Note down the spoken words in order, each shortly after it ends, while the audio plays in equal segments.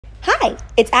Hi,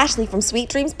 it's Ashleigh from Sweet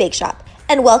Dreams Bake Shop,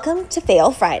 and welcome to Fail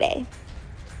Friday.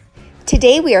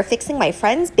 Today we are fixing my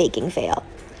friend's baking fail.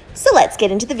 So let's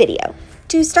get into the video.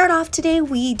 To start off today,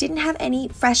 we didn't have any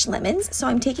fresh lemons, so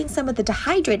I'm taking some of the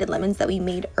dehydrated lemons that we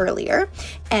made earlier,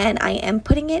 and I am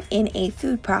putting it in a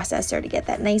food processor to get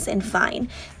that nice and fine.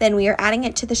 Then we are adding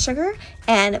it to the sugar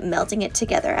and melting it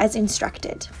together as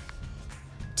instructed.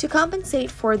 To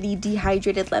compensate for the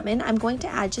dehydrated lemon, I'm going to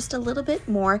add just a little bit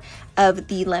more of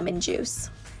the lemon juice.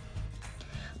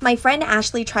 My friend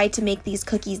Ashleigh tried to make these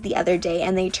cookies the other day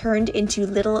and they turned into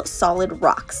little solid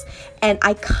rocks. And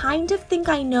I kind of think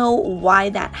I know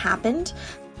why that happened.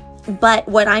 But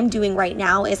what I'm doing right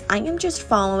now is I am just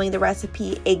following the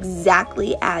recipe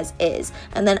exactly as is.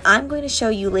 And then I'm going to show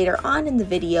you later on in the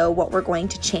video what we're going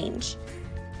to change.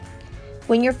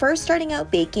 When you're first starting out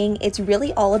baking, it's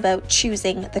really all about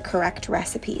choosing the correct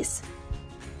recipes.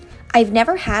 I've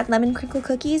never had lemon crinkle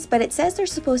cookies, but it says they're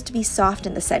supposed to be soft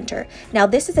in the center. Now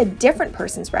this is a different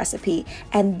person's recipe,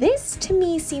 and this to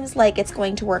me seems like it's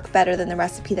going to work better than the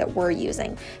recipe that we're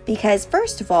using. Because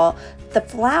first of all, the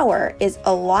flour is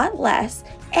a lot less,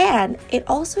 and it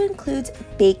also includes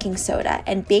baking soda.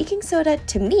 And baking soda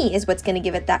to me is what's gonna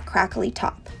give it that crackly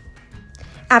top.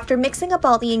 After mixing up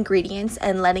all the ingredients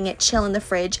and letting it chill in the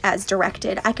fridge as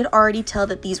directed, I could already tell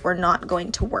that these were not going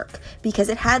to work because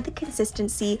it had the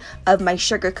consistency of my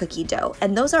sugar cookie dough,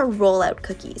 and those are rollout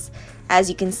cookies. As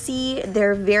you can see,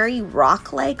 they're very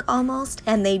rock-like almost,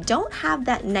 and they don't have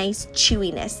that nice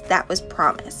chewiness that was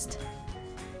promised.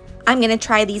 I'm gonna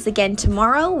try these again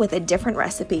tomorrow with a different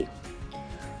recipe.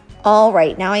 All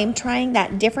right, now I am trying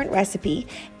that different recipe,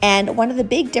 and one of the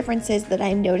big differences that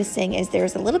I'm noticing is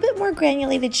there's a little bit more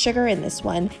granulated sugar in this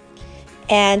one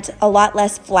and a lot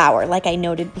less flour, like I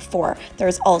noted before.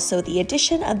 There's also the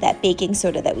addition of that baking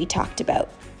soda that we talked about.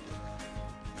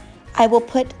 I will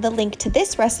put the link to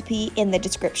this recipe in the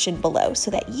description below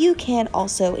so that you can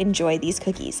also enjoy these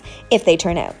cookies if they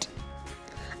turn out.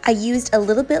 I used a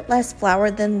little bit less flour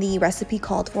than the recipe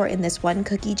called for in this one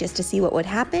cookie just to see what would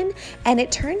happen, and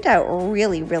it turned out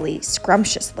really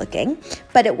scrumptious looking,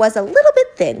 but it was a little bit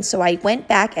thin, so I went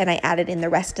back and I added in the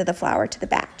rest of the flour to the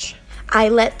batch. I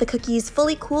let the cookies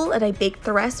fully cool and I baked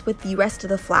the rest with the rest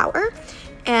of the flour.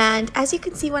 And as you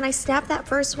can see, when I snap that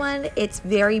first one, it's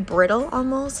very brittle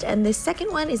almost, and the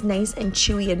second one is nice and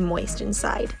chewy and moist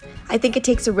inside. I think it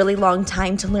takes a really long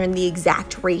time to learn the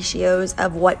exact ratios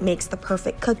of what makes the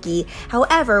perfect cookie.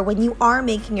 However, when you are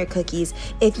making your cookies,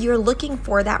 if you're looking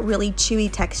for that really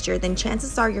chewy texture, then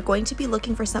chances are you're going to be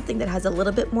looking for something that has a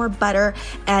little bit more butter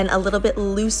and a little bit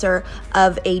looser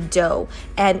of a dough.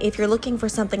 And if you're looking for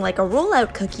something like a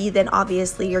rollout cookie, then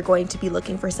obviously you're going to be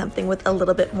looking for something with a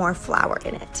little bit more flour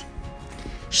in it.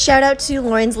 Shout out to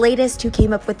Lauren's Latest, who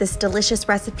came up with this delicious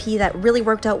recipe that really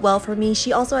worked out well for me.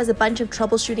 She also has a bunch of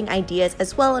troubleshooting ideas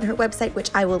as well on her website, which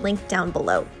I will link down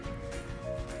below.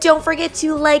 Don't forget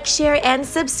to like, share, and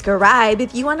subscribe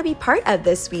if you want to be part of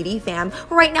this Sweetie fam.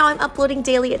 Right now I'm uploading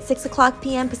daily at 6 o'clock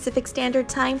p.m. Pacific Standard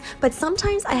Time, but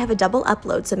sometimes I have a double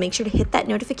upload, so make sure to hit that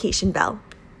notification bell.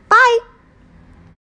 Bye!